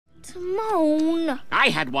Timon. I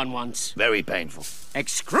had one once. Very painful.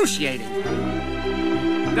 Excruciating.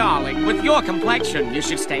 Darling, with your complexion, you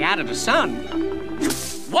should stay out of the sun.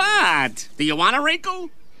 What? Do you want a wrinkle?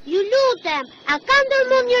 You lose them. I can't do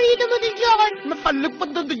the joy. Nakalipad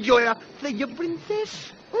na the joy. Say princess.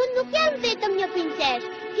 Uno كان فيتم يا princess.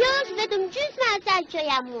 Dios فيتم جوز ما سالشو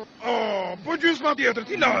يا مو. بجوز ما تقدر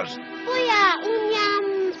تلاش. ويا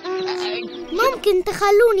ممكن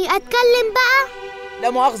تخلوني أتكلم بقى؟ لا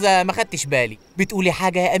مؤاخذة ما خدتش بالي. بتقولي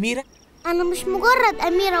حاجة يا أميرة؟ أنا مش مجرد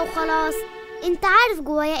أميرة وخلاص. أنت عارف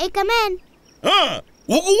جوايا إيه كمان؟ ها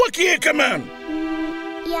وجواك إيه كمان؟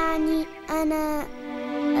 يعني أنا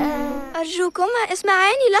أرجوكما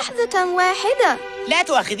اسمعاني لحظة واحدة. لا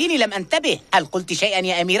تؤاخذيني لم أنتبه. هل قلت شيئا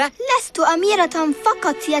يا أميرة؟ لست أميرة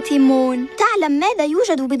فقط يا تيمون. تعلم ماذا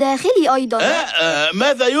يوجد بداخلي أيضا؟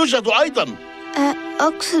 ماذا يوجد أيضا؟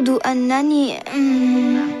 أقصد أنني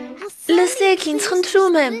لساكن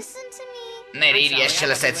تخنترومم. Nereye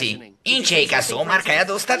yaşalasati? İnçeyka somarkaya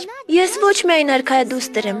dostlar. Ես ոչ միայն արքայա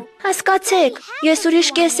դուստերեմ, հասկացեք, ես ուրիշ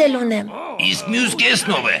կեսել ունեմ։ İsk müz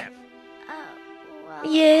kesnov է։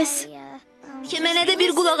 Ես Kemenede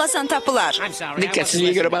bir kulak asan tapılar.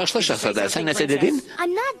 Dikkatsizliğe göre bağışla şahzade. Sen ne dedin?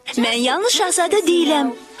 Ben yalnız şahzade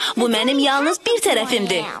değilim. Bu benim yalnız bir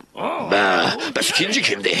tarafımdı. Bəs ikinci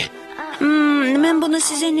kimdi? Ben bunu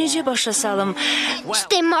size nece başlasalım?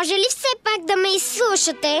 Ще може ли все пак да ме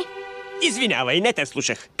изслушате? Извинявай, не те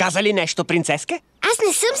слушах. Каза ли нещо принцеска? Аз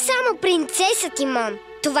не съм само принцеса, Тимон.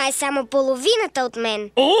 Това е само половината от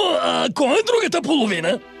мен. Кой е другата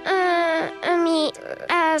половина?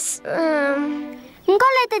 Аз...唔該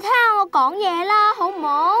你哋聽下我講嘢啦，好唔好？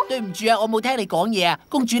對唔住啊，我冇聽你講嘢啊。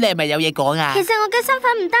公主你係咪有嘢講啊？其實我嘅身份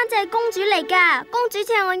唔單止係公主嚟㗎，公主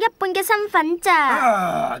只係我一半嘅身份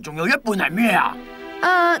咋。仲有一半係咩啊？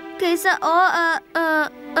其實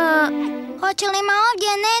Hoće li me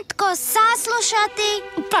ovdje netko saslušati?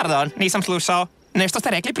 Pardon, nisam slušao. Nešto ste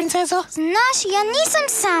rekli, princezo? Znaš, ja nisam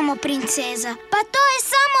samo princeza. Pa to je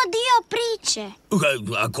samo dio priče.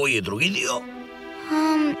 A koji je drugi dio?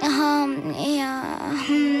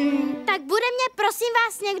 Tak bude mě, prosím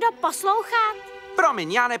vás, někdo poslouchat?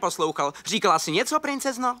 Promiň, já neposlouchal. Říkala jsi něco,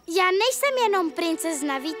 princezno? Já nejsem jenom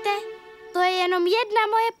princezna, víte? To je jenom jedna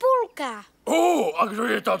moje půlka. A kdo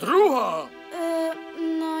je ta druhá?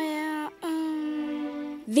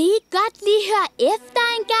 Vil I godt lige høre efter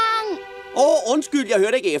en gang? Undskyld, jeg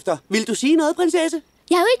hørte ikke efter. Vil du sige noget, prinsesse?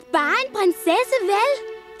 Jeg er jo ikke bare en prinsesse, vel?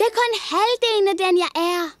 Det er kun halvdelen af den, jeg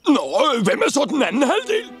er. Nå, hvem er så den anden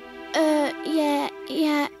halvdel?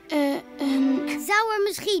 Zou er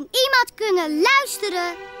misschien iemand kunnen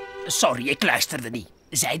luisteren? Sorry, ik luisterde niet.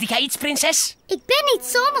 Zeide jij iets, prinses? Ik ben niet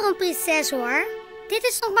zomaar een prinses, hoor. Dit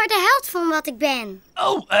is nog maar de helft van wat ik ben.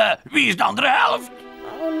 Wie is de andere helft?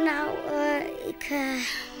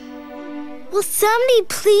 Will somebody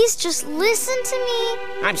please just listen to me?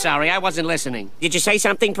 I'm sorry, I wasn't listening. Did you say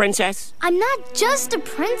something, princess? I'm not just a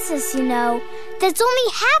princess, you know. That's only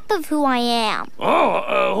half of who I am.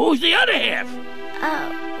 Who's the other half?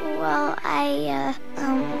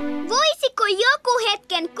 Voisiko joku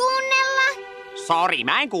hetken kuunnella? Sori,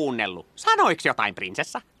 mä en kuunnellut. Sanoiks jotain,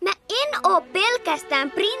 prinsessa? Mä en oo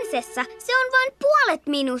pelkästään prinsessa. Se on vain puolet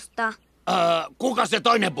minusta. Kuka se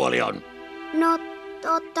toinen puoli on? No,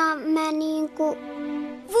 mä niinku...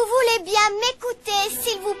 Vous voulez bien m'écouter,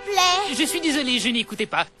 s'il vous plaît? Je suis désolé, je n'écoutais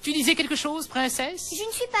pas. Tu disais quelque chose, princesse? Je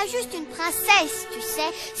ne suis pas juste une princesse, tu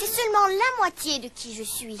sais. C'est seulement la moitié de qui je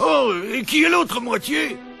suis. Oh, et qui est l'autre moitié?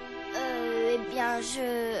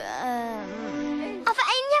 Enfin,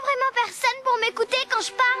 il n'y a vraiment personne pour m'écouter quand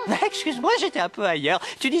je parle. Excuse-moi, j'étais un peu ailleurs.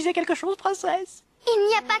 Tu disais quelque chose, princesse? Il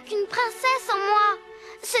n'y a pas qu'une princesse en moi.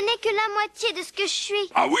 Ce n'est que la moitié de ce que je suis.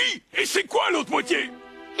 Ah oui? Et c'est quoi l'autre moitié?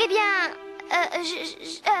 Eh bien...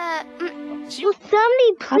 Will somebody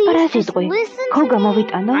please just listen to me?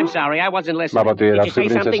 I'm sorry, I wasn't listening. Did you say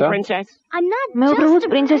something, princess? I'm not just a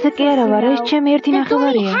princess, Kiara, That's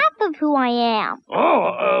only half of who I am.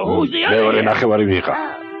 Who's the other half?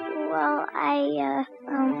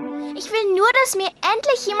 Ich will nur, dass mir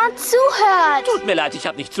endlich jemand zuhört. Tut mir leid, ich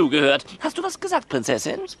habe nicht zugehört. Hast du was gesagt,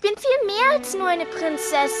 Prinzessin? Ich bin viel mehr als nur eine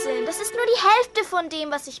Prinzessin. Das ist nur die Hälfte von dem,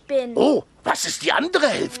 was ich bin. Oh, was ist die andere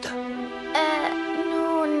Hälfte?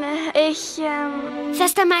 Θα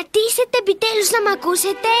σταματήσετε επιτέλους να μ'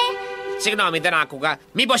 ακούσετε? Συγγνώμη, δεν άκουγα.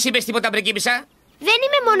 Μήπως είπες τίποτα, πριγκίπισσα? Δεν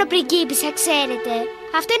είμαι μόνο πριγκίπισσα, ξέρετε.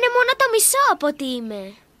 Αυτό είναι μόνο το μισό από ό,τι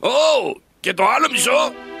είμαι. Και το άλλο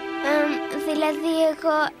μισό? Δηλαδή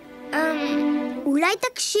εγώ... אולי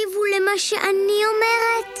תקשיבו למה שאני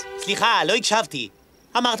אומרת? סליחה, לא הקשבתי.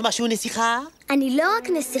 אמרת משהו נסיכה? אני לא רק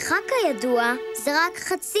נסיכה כידוע, זה רק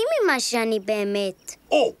חצי ממה שאני באמת.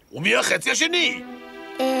 או, ומי החצי השני?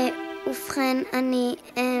 ובכן, אני...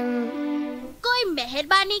 कोई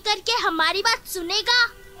मेहरबानी करके हमारी बात सुनेगा?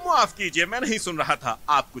 माफ कीजिए, मैं नहीं सुन रहा था।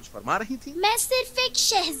 आप कुछ फरमा रही थी? मैं सिर्फ एक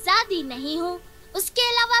शहजादी नहीं हूँ, उसके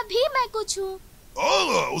अलावा भी मैं कुछ हूँ।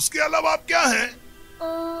 ओह, उसके अलावा आप क्या हैं?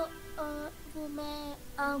 वो मैं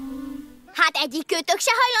Hát egyik kötök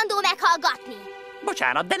se hajlandó meghallgatni.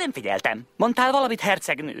 Bocsánat, de nem figyeltem. Mondtál valamit,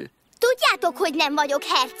 hercegnő? Tudjátok, hogy nem vagyok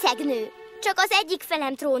hercegnő. Csak az egyik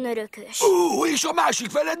felem trónörökös. Ó, és a másik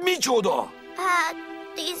feled micsoda? Hát,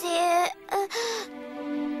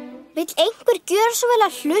 Vill einhver gjöra svo vel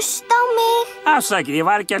að hlusta á mig? Afsakið, ég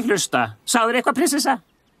var ekki að hlusta. Sagður eitthvað, prinsessa?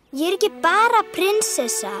 Ég er ekki bara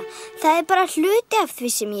prinsessa. Það er bara hluti af því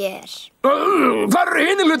sem ég er. Hvar eru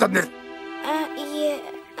hinir hlutarnir?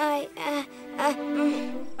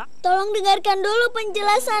 Tolong dengarkan dulu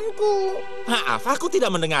penjelasanku. Maaf, aku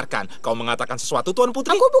tidak mendengarkan. Kau mengatakan sesuatu, Tuan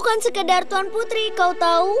Putri? Aku bukan sekedar Tuan Putri, kau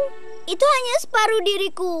tahu? Itu hanya separuh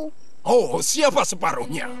diriku. Oh, siapa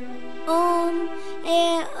separuhnya?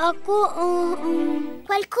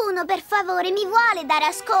 Qualcuno, per favore, mi vuole dare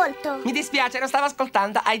ascolto? Mi dispiace, non stavo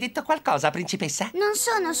ascoltando. Hai detto qualcosa, principessa? Non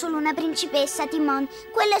sono solo una principessa, Timon.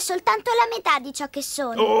 Quella è soltanto la metà di ciò che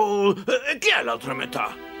sono. Oh, chi è l'altra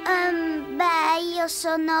metà? Io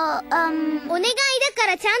sono... お願いだか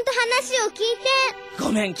らちゃんと話を聞いて。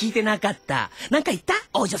ごめん、聞いてなかった。なんか言った？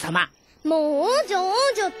王女様。もう王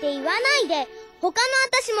女って言わないで。他の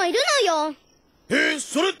私もいるのよ。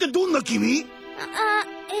それってどんな君？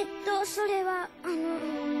それは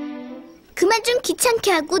그만 좀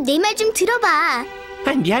귀찮게 하고 내 말 좀 들어봐.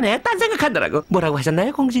 미안해, 딴 생각하느라고. 뭐라고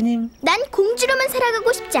하셨나요, 공주님? 난 공주로만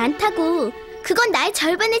살아가고 싶지 않다고. 그건 나의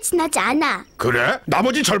절반에 지나지 않아. 그래?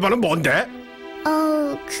 나머지 절반은 뭔데?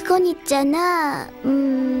 그건 있잖아.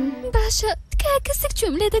 باشا كاكسك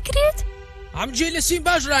جملة ذكرت؟ عم جلسين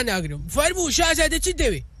باجران اقرب فرمو شهزادة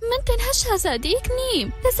تدوي من تنها شهزاديك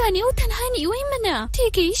نيم تساني وتنهاني وين منا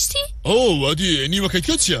تيجيشتي؟ ودي نيمة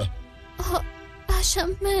كتكتشا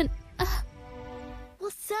باشا من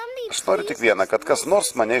Aš noriu tik vieną, kad kas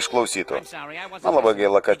nors mane išklausytų. Man labai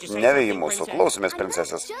gaila, kad nevėjai mūsų. Klausomės,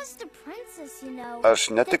 princesės. Aš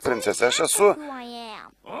ne tik princesė, aš esu...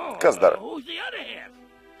 Kas dar?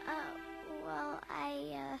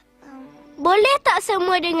 Boleh tak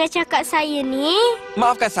semua dengar cakap saya ni?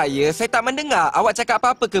 Maafkan saya tak mendengar. Awak cakap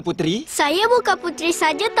apa-apa ke, Putri? Saya bukan putri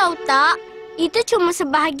saja, tahu tak? Itu cuma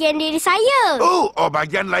sebahagian diri saya.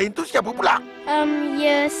 bagian lain tu siapa pula?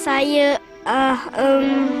 Ya, saya...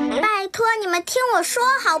 拜托你们听我说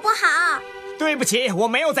好不好？对不起，我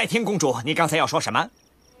没有在听公主。你刚才要说什么？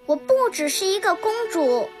我不只是一个公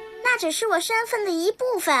主，那只是我身份的一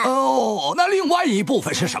部分。那另外一部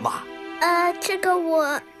分是什么？这个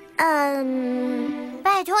我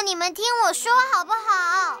拜托你们听我说好不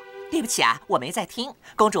好？对不起啊，我没在听。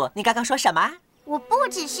公主，你刚刚说什么？我不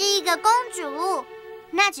只是一个公主，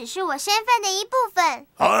那只是我身份的一部分。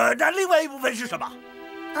那另外一部分是什么？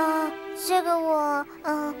这个我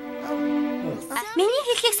миний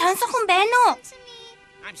хэлхийг сонсохгүй байна уу?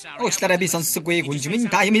 Уучлаарай би сонсохгүй гүнж минь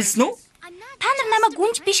та юм хэлсэн үү? Та нар намайг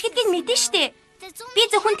гүнж биш гэдгийг мэдэн штэ. Би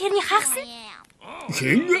зөвхөн тэрний хагас нь.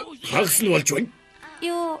 Хэн хагас нь болж байна?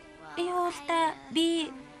 Юу л да би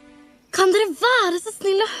Kan dere være så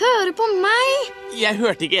snill å høre på meg? Jeg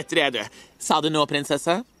hørte ikke etter det, du. Sa du nå,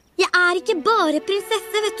 prinsesse? Jeg er ikke bare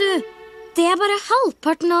prinsesse, vet du. Det er bare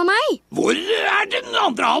halvparten av meg. Hvor den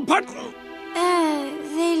andre halvparten?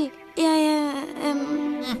 ول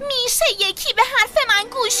میشه یکی به حرف من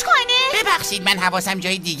گوش کنه؟ ببخشید من حواسم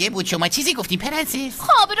جای دیگه بود. شما چیزی گفتین پرنسس؟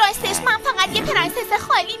 خب راستش من فقط یه پرنسس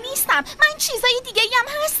خالی نیستم. من چیزای دیگه هم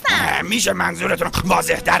هستم. میشه منظورتون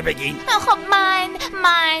واضح تر بگین؟ خب من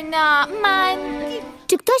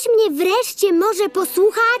Czy ktoś mnie wreszcie może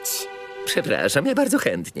posłuchać? Przepraszam, ja bardzo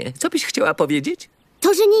chętnie. Co byś chciała powiedzieć?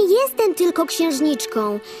 To, że nie jestem tylko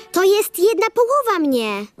księżniczką. To jest jedna połowa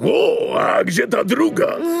mnie. A gdzie ta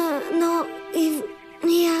druga?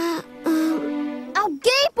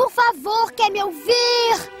 Alguém, por favor, quer me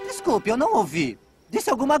ouvir? Desculpe, eu não ouvi. Disse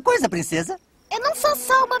alguma coisa, princesa? Eu não sou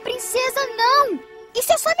só uma princesa, não.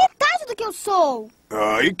 Isso é só metade do que eu sou.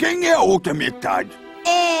 E quem é a outra metade?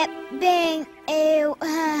 Bem, eu...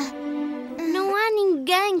 Não há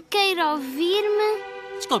ninguém queira ouvir-me?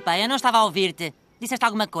 Desculpa, eu não estava a ouvir-te. Disseste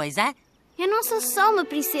alguma coisa? Eu não sou só uma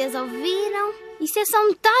princesa, ouviram? Isso é só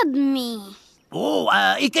metade de mim.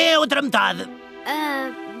 E quem é a outra metade?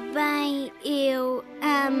 Bem, eu...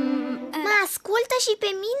 Mă ascultă și pe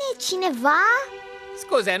mine cineva?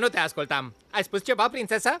 Scuze, nu te ascultam. Ai spus ceva,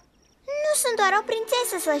 prinsesă? Nu sunt doar o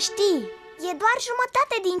prințesă, să știi. e doar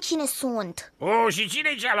jumătate din cine sunt. Și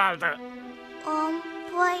cine-i cealaltă?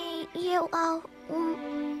 Păi, eu...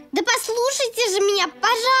 Да послушайте же меня,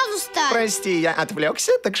 пожалуйста! Прости, я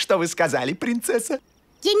отвлекся. Так что вы сказали, принцесса?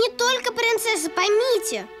 Я не только принцесса,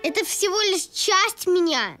 поймите. Это всего лишь часть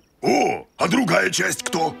меня. О, а другая часть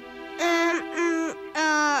кто?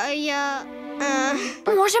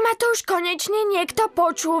 Môžeme tu už konečne niekto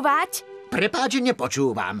počúvať? Prepáč,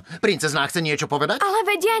 nepočúvam. Princezná chce niečo povedať? Ale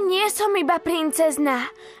veď ja nie som iba princezná.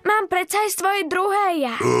 Mám predsa aj svoje druhé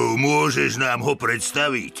ja. Môžeš nám ho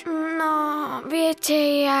predstaviť? No,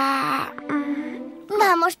 viete, ja...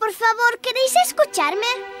 Vamos, por favor, ¿queréis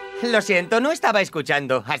escucharme? Lo siento, no estaba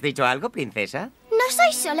escuchando. ¿Has dicho algo, princesa? No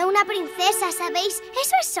soy solo una princesa, ¿sabéis?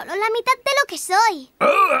 Eso es solo la mitad de lo que soy.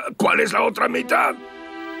 ¿Cuál es la otra mitad?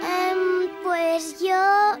 Pues yo...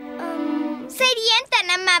 ¿Serían tan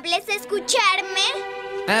amables de escucharme?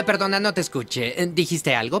 Perdona, no te escuché.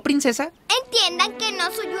 ¿Dijiste algo, princesa? Entiendan que no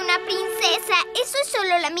soy una princesa. Eso es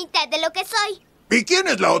solo la mitad de lo que soy. ¿Y quién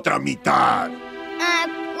es la otra mitad?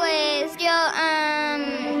 Pues yo...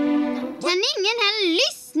 Kan ingen här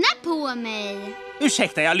lyssna på mig?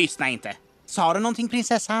 Ursäkta, jag lyssnar inte. Sa du någonting,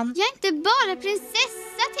 prinsessan? Jag är inte bara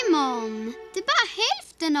prinsessa, Timon. Det är bara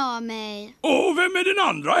hälften av mig. Och vem är den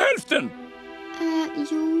andra hälften?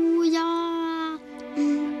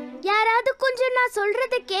 யாராவது கொஞ்சம் நான்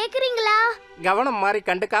சொல்றத கேக்குறீங்களா? கவனம் மாறி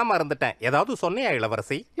கண்டுக்காம இருந்துட்டேன். ஏதாவது சொன்னியா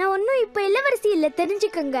இளவரசி? நான் ஒன்னும் இப்ப இளவரசி இல்ல,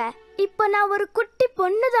 தெரிஞ்சுக்கங்க. இப்ப நான் ஒரு குட்டி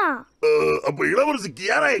பொண்ணுதான். அப்ப இளவரசி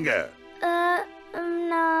கியாரா எங்க?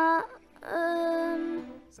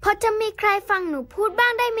พอจะมีใครฟังหนูพูดบ้า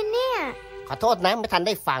งได้ไหมเนี่ย ขอโทษนะไม่ทันไ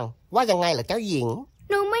ด้ฟังว่ายังไงเหรอเจ้าหญิง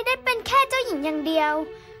หนูไม่ได้เป็นแค่เจ้าหญิงอย่างเดียว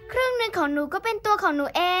ครึ่งนึงของหนูก็เป็นตัวของหนู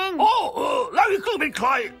เองแล้วอีกครึ่งเป็นใคร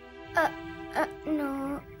หนู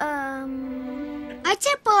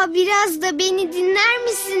Acaba biraz da beni dinler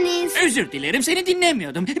misiniz? Özür dilerim, seni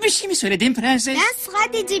dinlemiyordum. Bir şey mi söyledin prenses? Ben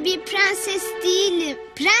sadece bir prenses değilim.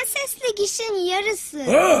 Prenseslik işin yarısı.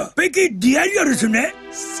 Peki diğer yarısı ne?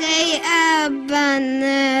 Ben...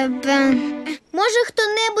 Може,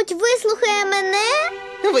 хто-небудь вислухає мене?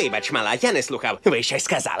 Вибач, мала, я не слухав. Ви щось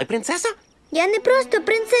сказали, принцесо? Я не просто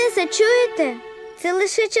принцеса, чуєте? Це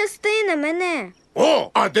лише частина мене.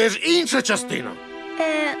 О, а де ж інша частина?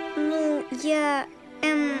 Ya...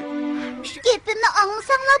 Gepini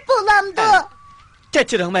anlasanlar bulamdı.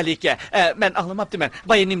 Keçirin Melike. Ben anlamaptım ben.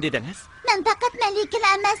 Bayanım dediniz. Ben fakat Melike'l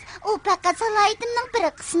emas, o fakat salaytımның bir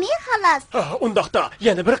kısmı xalas. Undaqda,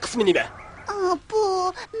 yana bir qismini be.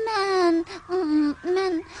 Bu, men...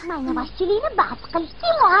 Maynabaşçılığını bas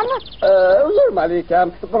qilishtimon. Uzr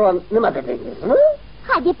Malikam, biron nima dedingiz?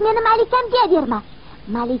 Hadeb meni Malikam deyaverma.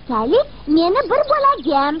 Malikalik meni bir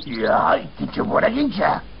bo'lagim. Ya, ikkinchi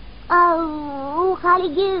bo'lagingcha.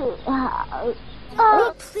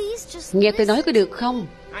 Nghe tôi nói có được không?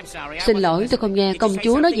 Xin lỗi, tôi không nghe. Công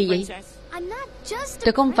chúa nói gì vậy?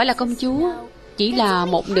 Tôi không phải là công chúa, chỉ là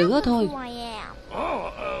một nửa thôi.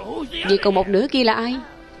 Vậy còn một nửa kia là ai?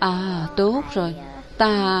 À, tốt rồi.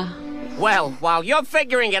 Ta... Well, while you're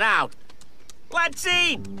figuring it out, let's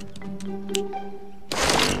eat!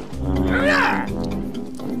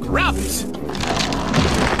 Grubs!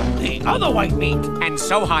 The other white meat, and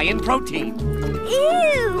so high in protein.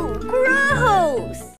 Ew! Gross!